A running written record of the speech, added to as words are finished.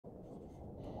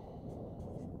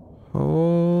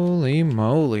Holy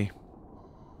moly.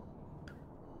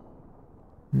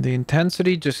 The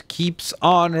intensity just keeps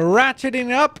on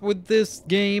ratcheting up with this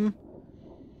game.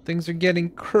 Things are getting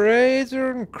crazier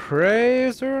and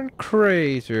crazier and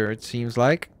crazier, it seems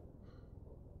like.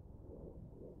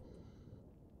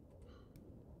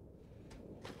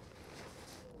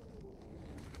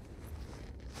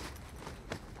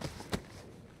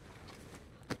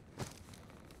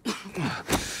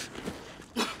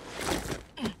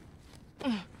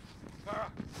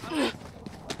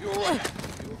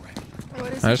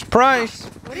 There's Price.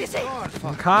 What is it?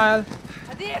 And Kyle.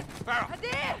 Hadir! Farah!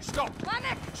 Hadir! Stop!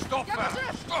 Manek! Stop,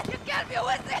 Farah! Stop! You can't be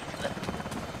with it!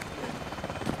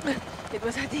 It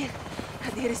was Hadir.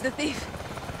 Hadir is the thief.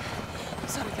 I'm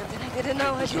sorry, Captain. I didn't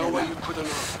know. There's no way you could have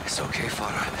known. It's okay,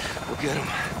 Farah. We'll get him.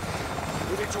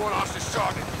 We need to unhouse this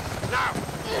sergeant. Now!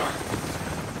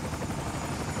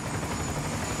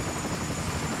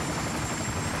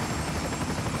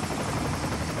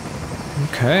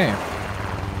 Okay.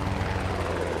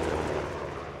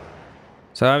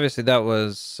 So obviously that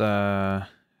was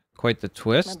quite the My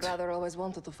twist. brother always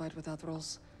wanted to fight without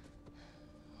rules.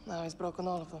 Now he's broken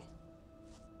all of them.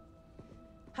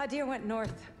 Hadir went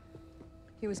north.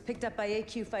 He was picked up by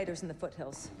AQ fighters in the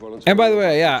foothills. And by the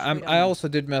way, yeah, I also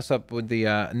did mess up with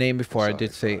the name before. I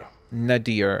did say Farah.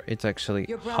 Nadir. It's actually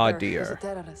Your brother He's a Hadir.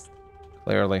 terrorist.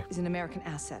 Clearly. Is an American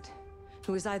asset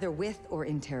who is either with or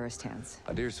in terrorist hands.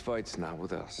 Adir's fight's not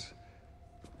with us.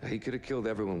 He could have killed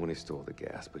everyone when he stole the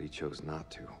gas, but he chose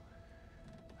not to.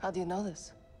 How do you know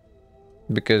this? I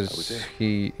was Because there.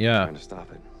 he, yeah. Trying to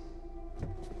stop it.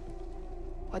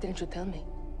 Why didn't you tell me?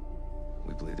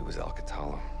 We believed it was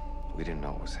Alcatala. We didn't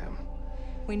know it was him.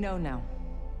 We know now.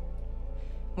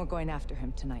 We're going after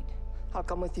him tonight. I'll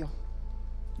come with you.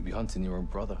 You'll be hunting your own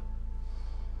brother.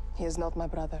 He is not my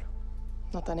brother.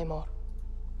 Not anymore.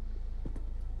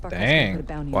 Barker's Dang. gonna put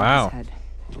a bounty Wow. on his head.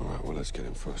 All right, well, let's get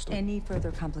him first. Then. Any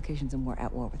further complications and we're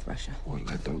at war with Russia. Well,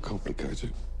 that don't complicate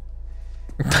it.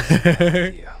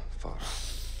 Yeah, Farah.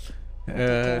 We'll take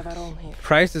care of our own here.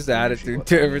 Price's attitude what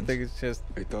to that everything is just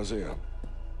It does here.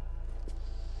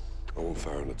 I want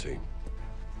Farah on the team.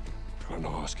 I'm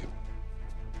not asking.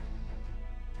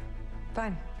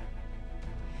 Fine.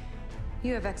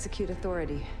 You have execute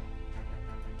authority.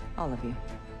 All of you.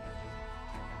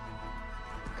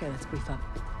 Okay, let's brief up.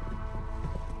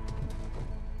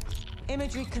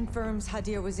 Imagery confirms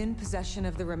Hadir was in possession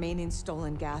of the remaining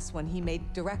stolen gas when he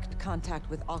made direct contact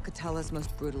with Alcatala's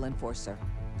most brutal enforcer,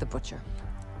 the Butcher.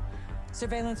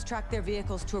 Surveillance tracked their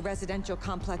vehicles to a residential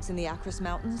complex in the Acris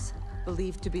Mountains,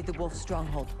 believed to be the Wolf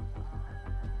stronghold.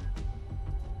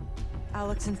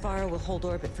 Alex and Farah will hold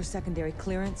orbit for secondary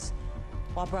clearance,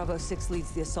 while Bravo 6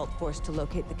 leads the assault force to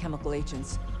locate the chemical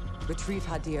agents, retrieve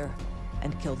Hadir,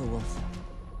 and kill the Wolf.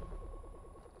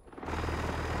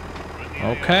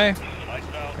 okay.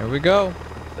 Here we go.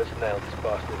 Let's nail this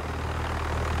bastard.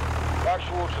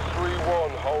 Actual to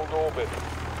 3-1, hold orbit.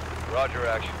 Roger,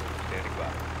 action. Standing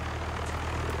by.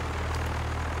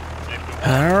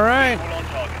 All right.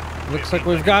 Looks like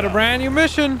we've got a brand new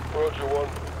mission. Roger 1.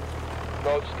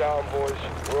 Notes down, boys.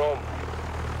 We're on.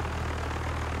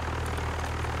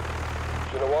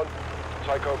 Gina 1,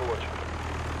 take Overwatch.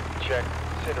 Check.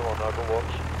 Center on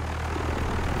Overwatch.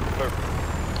 Perfect.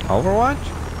 Overwatch?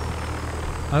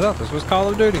 I thought this was Call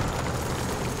of Duty.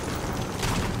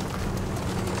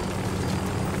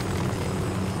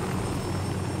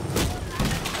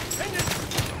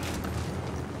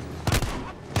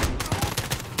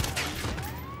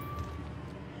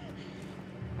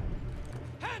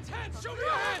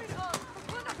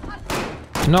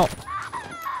 No.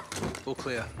 All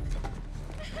clear.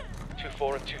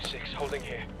 2-4 and 2-6, holding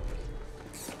here.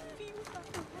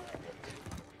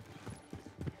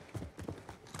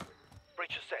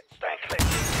 Breach is set. Stand clear.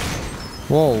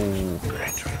 Whoa. Good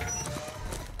entry.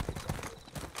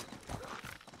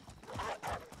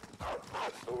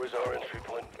 Where is our entry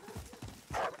point?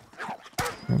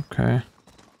 Okay.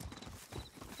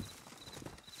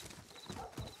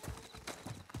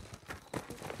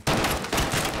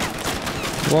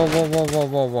 Whoa, whoa, whoa, whoa,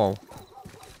 whoa, whoa.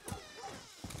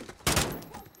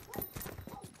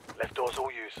 Left door's all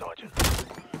you, Sergeant.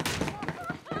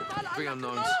 3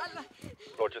 unknowns.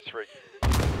 Roger 3.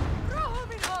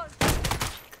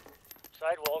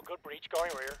 Sidewall, good breach,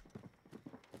 going rear.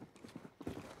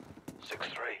 6-3,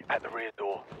 at the rear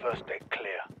door. First deck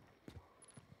clear.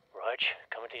 Rog,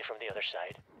 coming to you from the other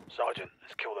side. Sergeant,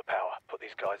 let's kill the power. Put these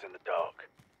guys in the dark.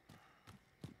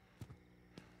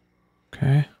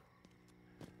 Okay.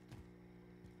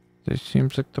 This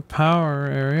seems like the power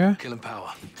area. Killing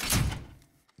power.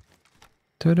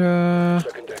 Ta-da!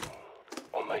 Second deck.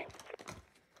 On me.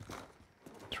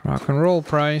 Rock and roll,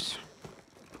 Price.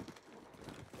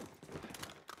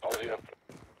 Hold here.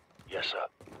 Yes, sir.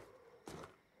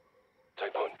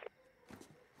 Take point.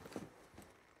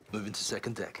 Moving to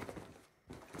second deck.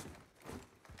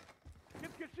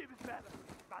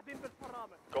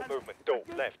 Got movement. Door,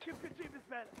 left.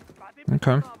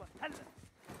 Okay.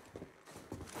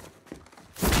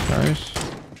 Price.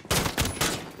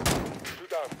 Two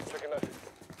down. Second left.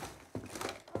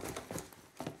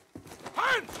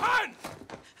 Hand!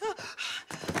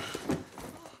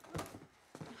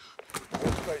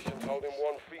 All stations holding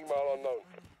one female unknown.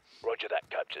 Roger that,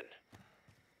 Captain.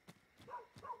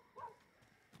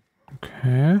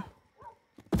 Okay.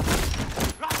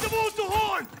 راح تموتوا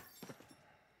هون!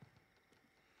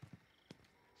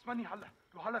 اسمعني هلا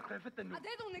عرفت انه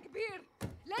عددهم كبير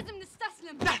لازم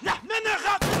نستسلم. نحن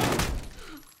غاب.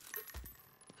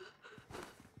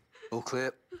 All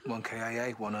clear. 1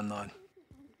 KIA, 1 unknown.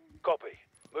 Copy.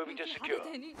 Moving to secure.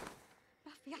 تاني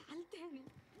ما في حل تاني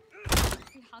ما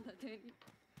في حدا تاني.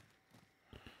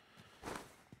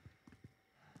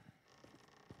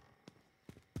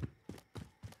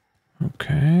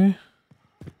 Okay.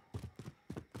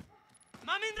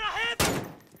 ما من رحب.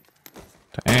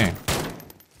 Dang.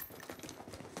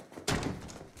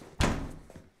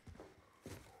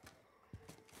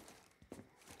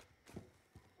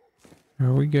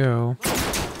 Here we go.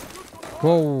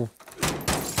 Whoa.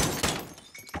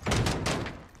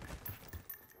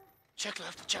 Check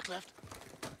left, check left.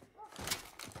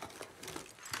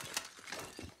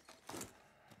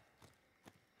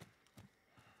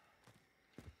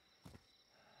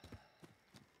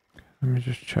 Let me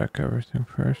just check everything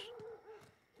first.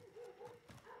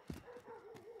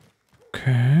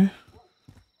 Okay.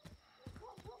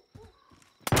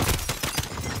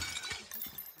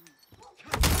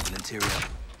 An interior.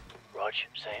 Rog,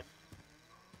 same.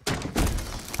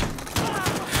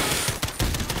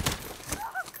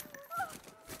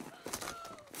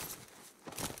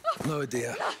 No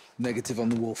idea. Negative on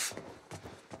the wolf.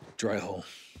 Dry hole.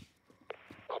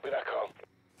 Copy that, Carl.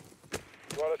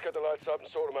 Right, let's get the lights up and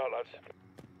sort them out, lads.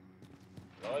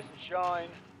 Rise and shine.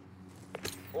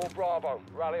 All Bravo,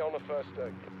 rally on the first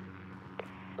deck.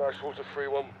 Backwater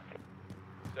 3-1.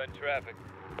 Send traffic.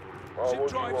 I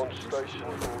want you on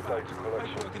station for data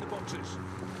collection. Work in the boxes.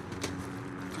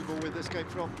 People where this came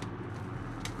from?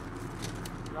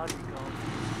 Bloody God.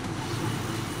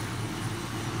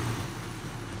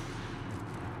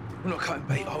 We're not cutting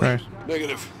bait, are we? Price.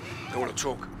 Negative. Don't want to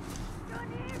talk.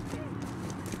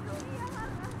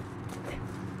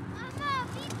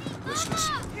 Listen.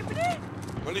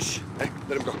 Relish. Hey,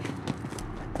 let him go.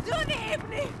 دوني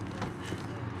ابني.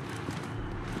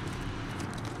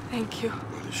 Thank you.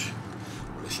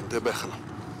 Relish انتبه خلا.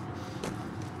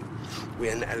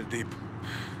 وين الديب؟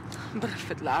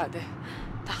 برفض العادة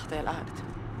تحت العقد.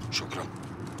 شكرا.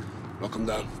 Lock him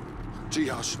down.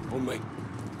 G-house on me.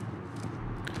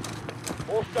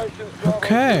 All stations Bravo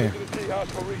Okay. to the G-house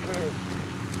for reclearance.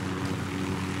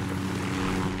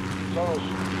 Tunnels.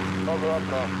 Cover up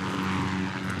now.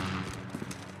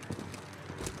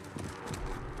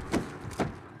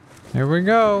 Here we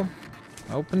go.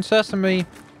 Open sesame.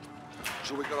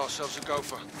 So we got ourselves a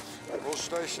gopher. All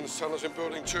stations, tunnels in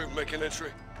building 2, making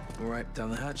entry. All right, down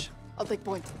the hatch. I'll take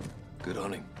point. Good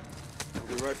hunting.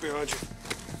 We'll be right behind you.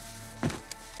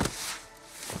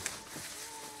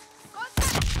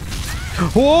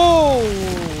 Whoa!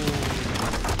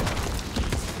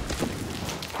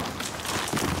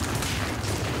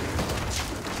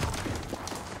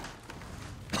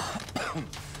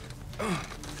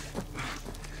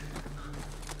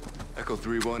 Echo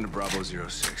 3-1 to Bravo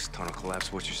 06. Tunnel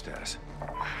collapse. What's your status?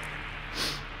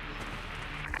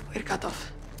 We're cut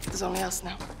off. There's only us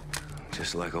now.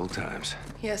 Just like old times.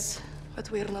 Yes, but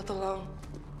we're not alone.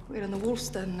 We're in the wolf's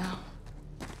den now.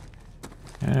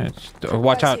 Yeah,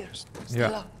 watch out. Here.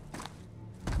 Still Yeah. up.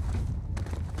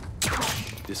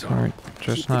 Disarm. Alright,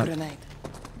 just Keep the not. grenade.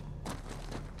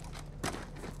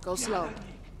 Go slow.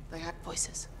 They hack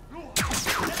voices.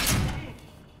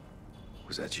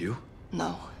 Was that you?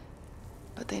 No,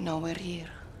 but they know we're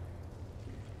here.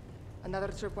 Another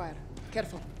tripwire.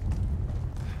 Careful.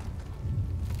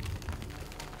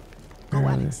 Go, Where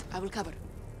are Alex. I will cover.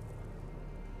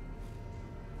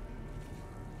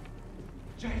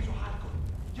 جهزوا حالكم.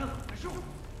 يلا نشوف.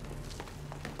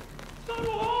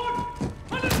 صاروا هون.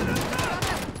 هلا ننزل.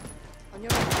 On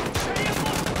your right.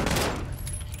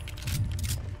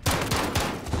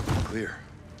 Clear.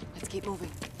 Let's keep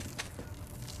moving.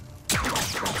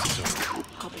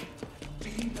 Copy.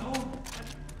 جايين لهون.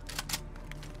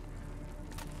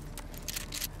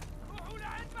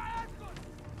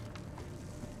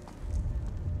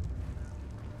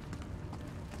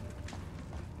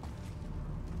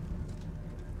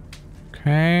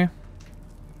 Okay.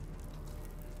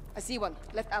 I see one.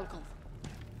 Left alcove.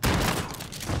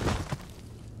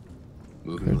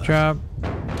 Moving Good job.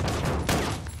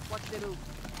 Watch the roof.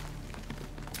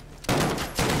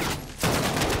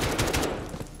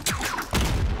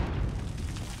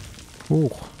 Ooh.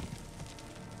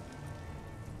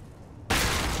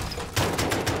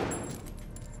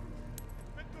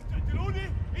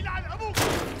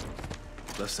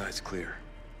 Left side's clear.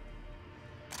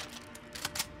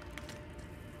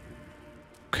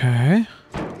 Okay.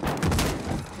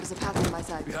 There's a path on my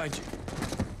side. Behind you.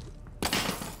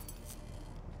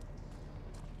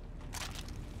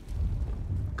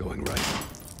 Going right.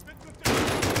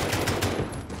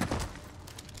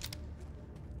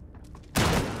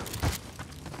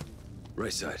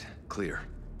 Right side, clear.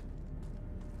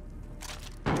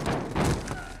 On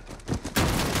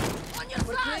your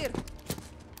side! Clear.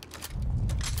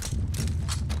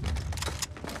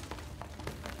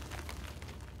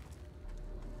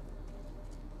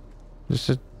 Is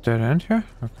it dead end here?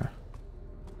 Okay.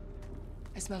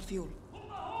 I smell fuel.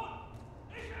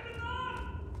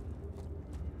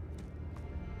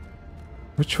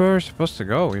 Which way are we supposed to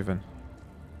go, even?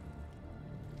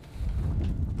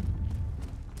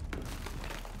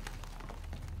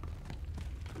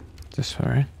 This way,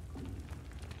 right?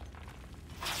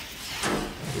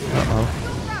 Uh-oh.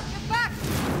 Get back!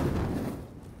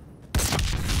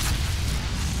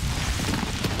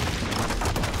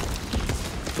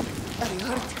 Are you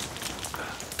hurt?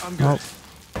 I'm good. Nope.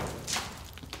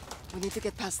 We need to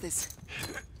get past this.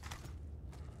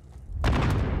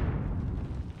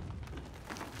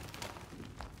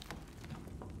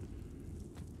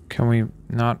 Can we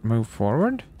not move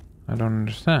forward? I don't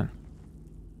understand.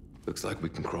 Looks like we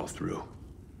can crawl through.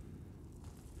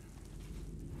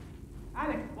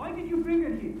 Alex, why did you bring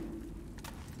her here?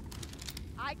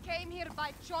 I came here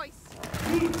by choice.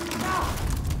 Leave now!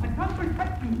 I can't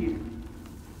protect you here.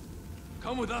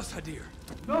 Come with us, Hadir.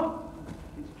 No,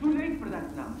 it's too late for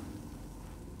that now.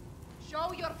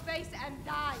 Show your face and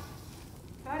die.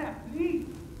 Farah, please.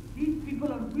 These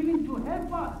people are willing to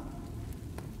help us.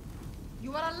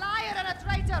 You are a liar and a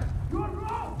traitor. You're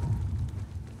wrong.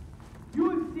 You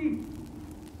will see.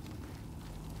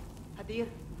 Hadir.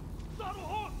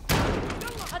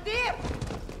 Hadir!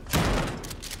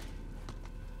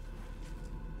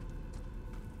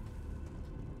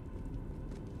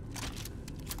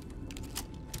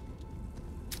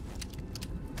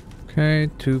 Okay,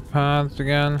 two paths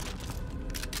again.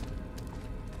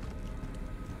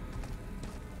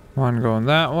 One going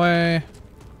that way.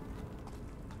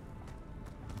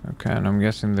 Okay, and I'm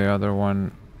guessing the other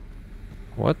one...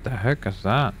 What the heck is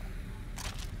that?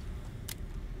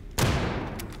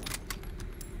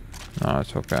 No,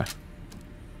 it's okay.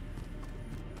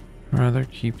 Rather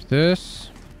keep this.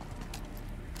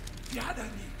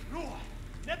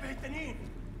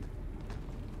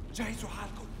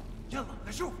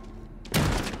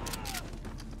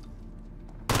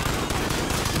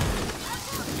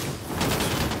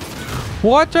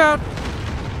 Watch out!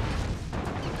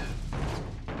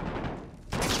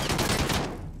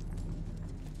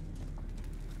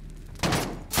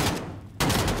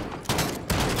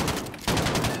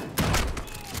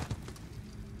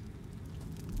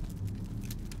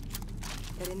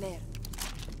 They're in there.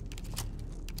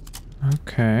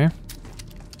 Okay.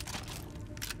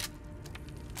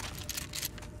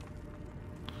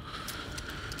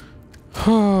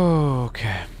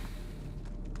 Okay.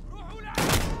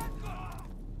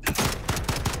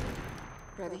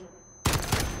 Ready?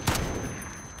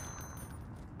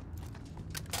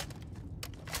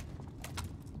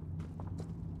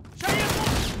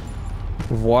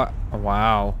 What?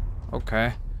 Wow.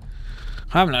 Okay.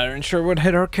 I'm not even sure what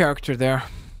hit our character there.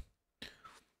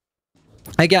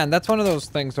 Again, that's one of those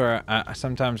things where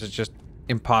sometimes it's just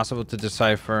impossible to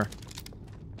decipher.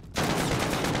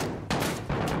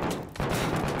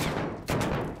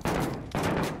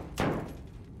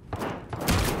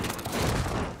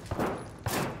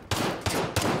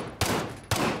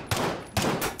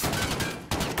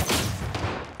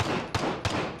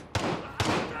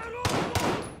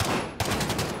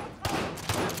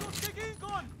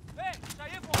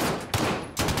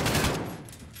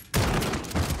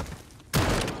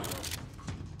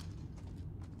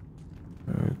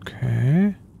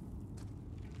 Okay.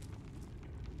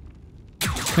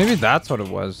 Maybe that's what it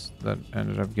was that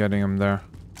ended up getting him there.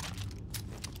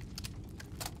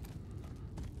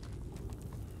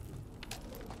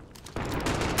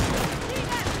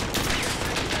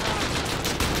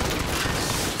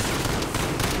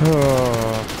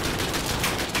 Oh.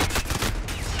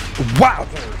 Wow.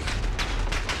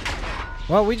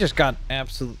 Well, we just got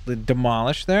absolutely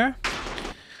demolished there.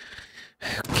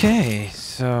 Okay,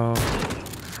 so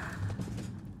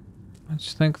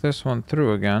let's think this one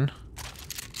through again.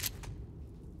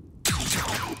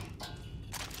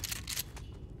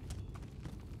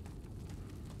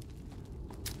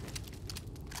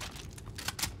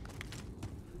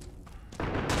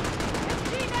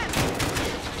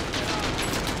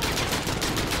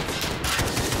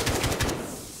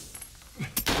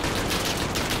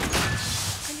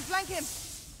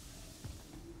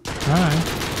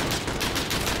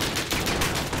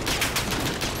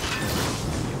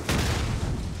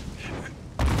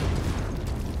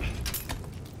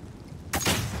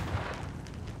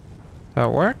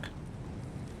 That work?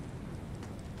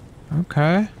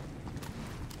 Okay.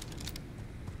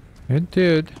 It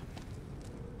did.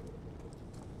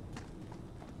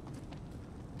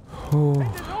 Oh.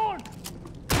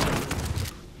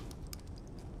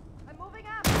 I'm moving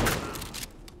up.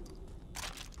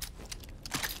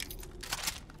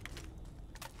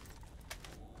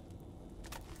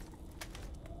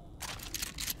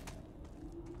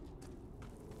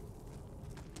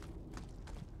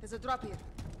 There's a drop here.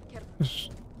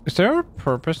 Is there a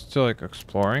purpose to like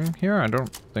exploring here? I don't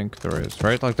think there is,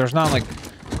 right? Like there's not like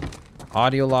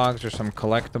audio logs or some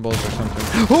collectibles or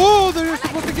something. Oh, they're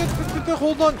supposed to get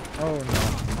hold on. Oh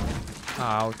no.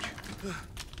 Ouch.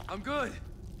 I'm good.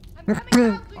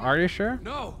 Are you sure?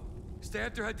 No. Stay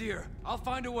after Hadir. I'll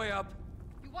find a way up.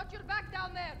 You watch your back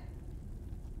down there.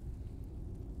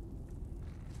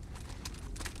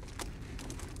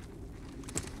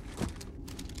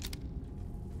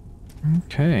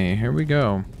 Okay, here we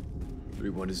go.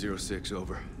 3106,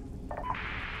 over.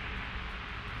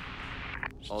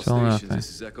 All Still stations, nothing. this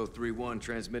is Echo 3-1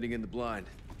 transmitting in the blind.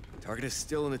 Target is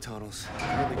still in the tunnels.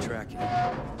 Currently tracking.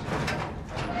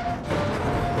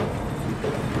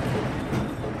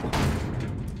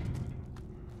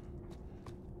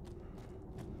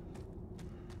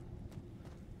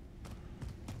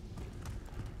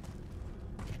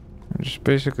 I'm just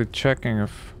basically checking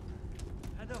if...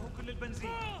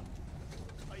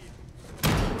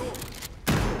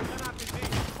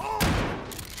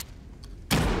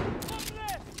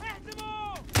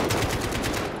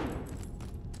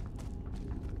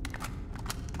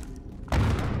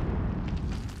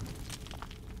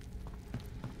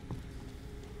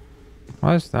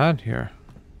 Why is that here?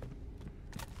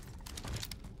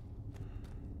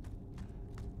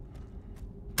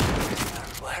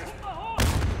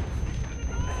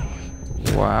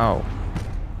 Wow.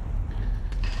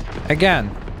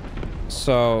 Again,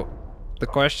 so the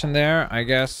question there, I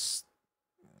guess,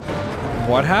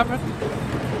 what happened?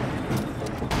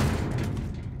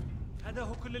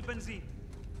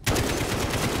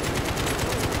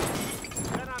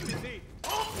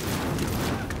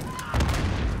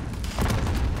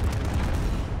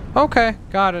 Okay,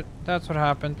 got it. That's what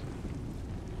happened.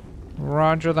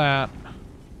 Roger that.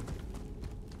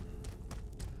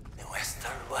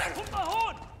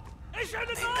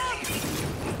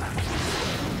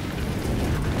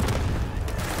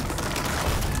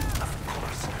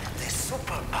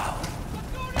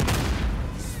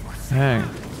 Dang.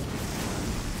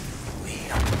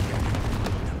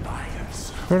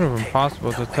 Sort of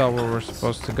impossible to tell where we're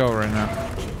supposed to go right now.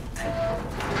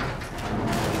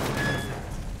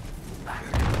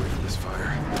 This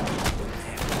fire.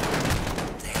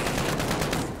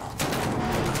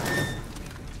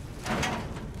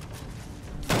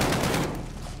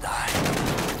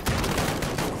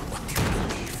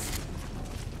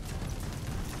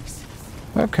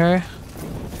 Okay.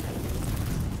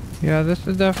 Yeah, this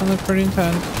is definitely pretty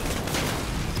intense.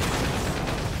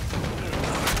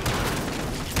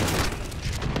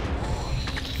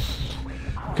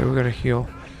 Okay, we gotta heal.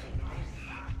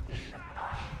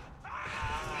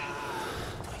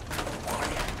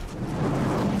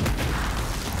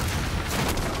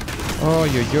 Oh,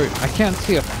 yo, I can't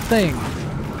see a thing.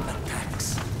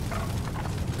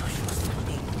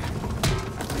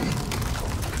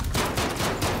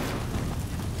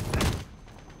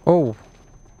 Oh,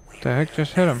 what the heck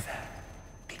just hit him?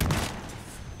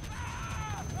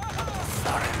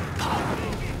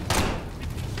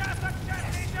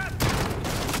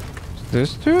 Is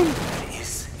this dude?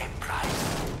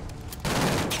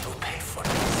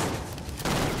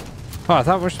 Oh, I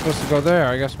thought we were supposed to go there.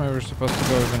 I guess maybe we're supposed to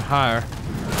go even higher.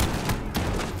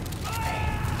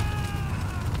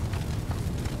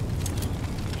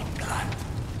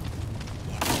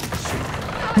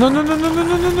 No, no, no, no, no,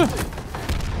 no, no, no!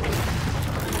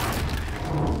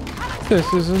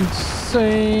 This is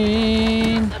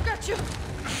insane! I've got you.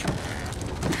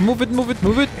 Move it, move it,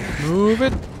 move it, move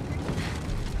it!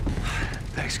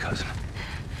 Thanks, cousin.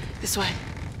 This way.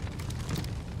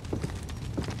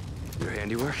 Your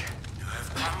handiwork? You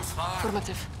have come far.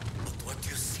 Affirmative. But what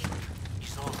you seek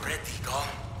is already gone.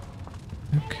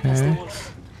 That's the Okay.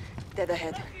 wolf. Dead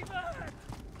ahead. You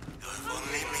have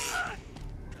only me.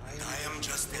 And I am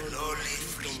just a lowly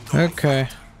freedom. Okay.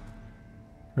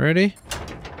 Ready?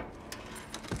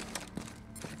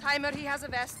 Timer, he has a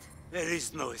vest. There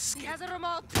is no He escape. has a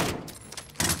remote.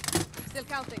 Still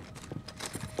counting.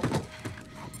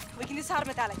 We can disarm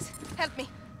it, Alex. Help me.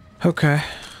 Okay.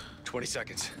 20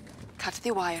 seconds. Cut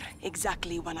the wire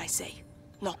exactly when I say.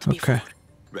 Not before. Okay.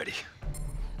 Ready.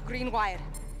 Green wire.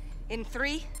 In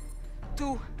 3,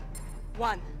 2,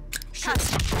 1. Cut.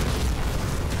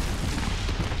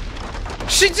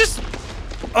 She just...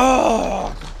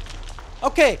 Oh.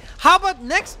 Okay. How about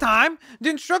next time the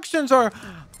instructions are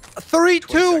 3,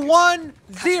 2, 1,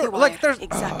 Cut 0. the wire Like there's...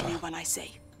 exactly when I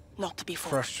say. Not before.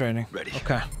 Frustrating. Ready.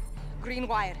 Okay. Green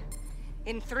wire.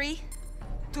 In 3,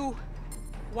 2,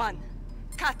 1.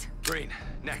 Cut. Green.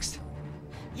 Next.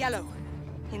 Yellow.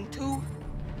 In 2,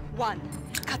 1.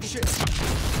 Cut it.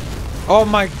 Oh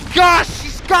my gosh,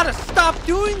 she's gotta stop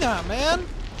doing that, man.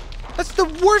 That's the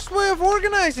worst way of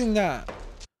organizing that.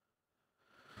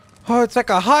 Oh, it's like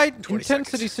a high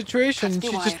intensity situation. Cut the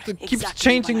She wire just keeps exactly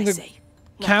changing when I the say.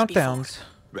 Not countdowns.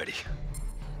 Ready.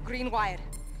 Green wire.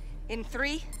 In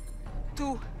 3,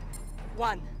 2,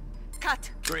 1.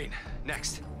 Cut. Green.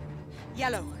 Next.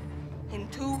 Yellow. In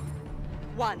 2,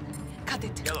 1. Cut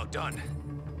it. Yellow. Done.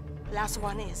 Last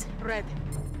one is red.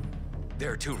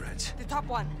 There are 2 reds. The top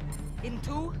one. In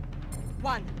 2,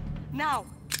 1. Now.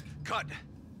 Cut.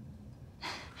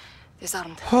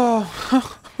 Disarmed.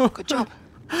 Oh. Good job.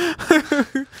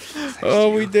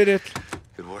 Oh, we did it.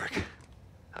 Good work.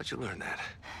 How'd you learn that?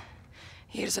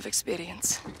 Years of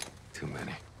experience. Too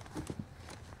many.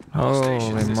 All Holy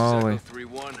stations, this is moly. Echo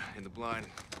 3-1 in the blind.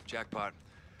 Jackpot.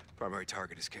 Primary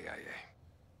target is KIA.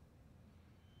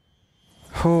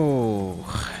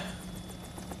 Oh.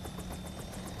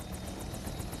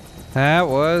 That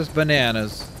was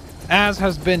bananas. As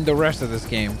has been the rest of this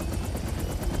game.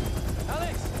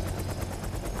 Alex!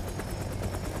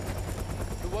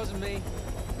 It wasn't me.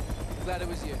 I'm glad it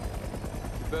was you.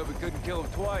 Bet we couldn't kill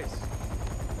him twice.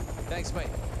 Thanks, mate.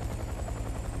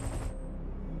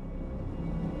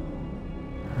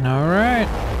 All right.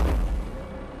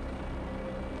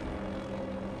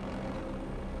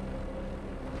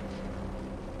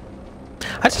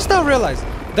 I just now realized,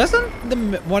 doesn't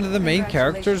one of the main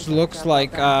characters looks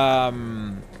like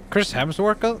Chris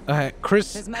Hemsworth?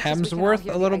 Chris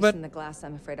Hemsworth a little bit. In the glass,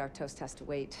 I'm afraid our toast has to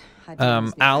wait.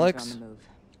 Alex.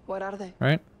 What are they?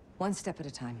 Right. One step at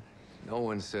a time. No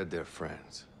one said they're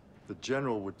friends. The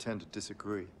general would tend to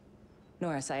disagree.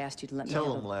 Norris, I asked you to let me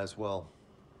Tell him, Laswell,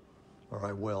 or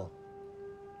I will.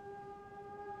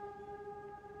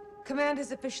 Command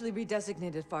has officially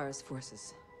redesignated Farah's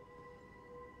forces.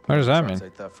 What does that mean?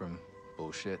 Translate that from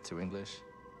bullshit to English.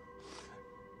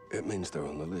 It means they're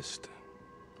on the list.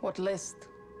 What list?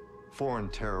 Foreign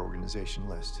terror organization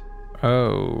list.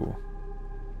 Oh.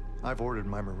 I've ordered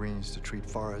my Marines to treat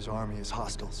Farah's army as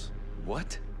hostiles.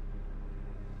 What?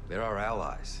 They're our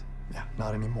allies. Yeah,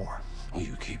 not anymore. Will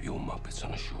you keep your muppets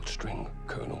on a short string,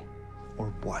 Colonel? Or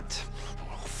what?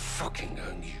 I'll fucking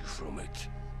earn you from it.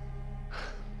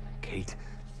 Kate,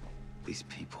 these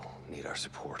people need our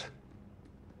support.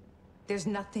 There's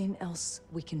nothing else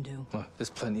we can do. Well, there's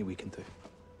plenty we can do.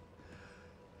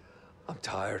 I'm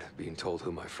tired of being told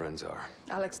who my friends are.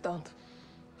 Alex, don't.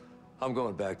 I'm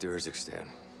going back to Urzikstan,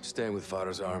 staying with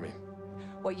Farah's army.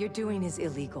 What you're doing is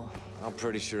illegal. I'm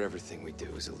pretty sure everything we do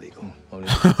is illegal. Only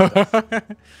the good stuff.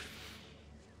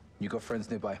 You got friends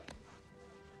nearby?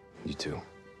 You too.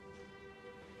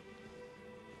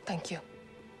 Thank you.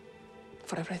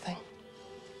 For everything.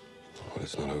 Well,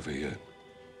 it's not over yet.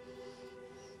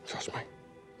 Trust me.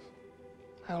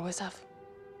 I always have.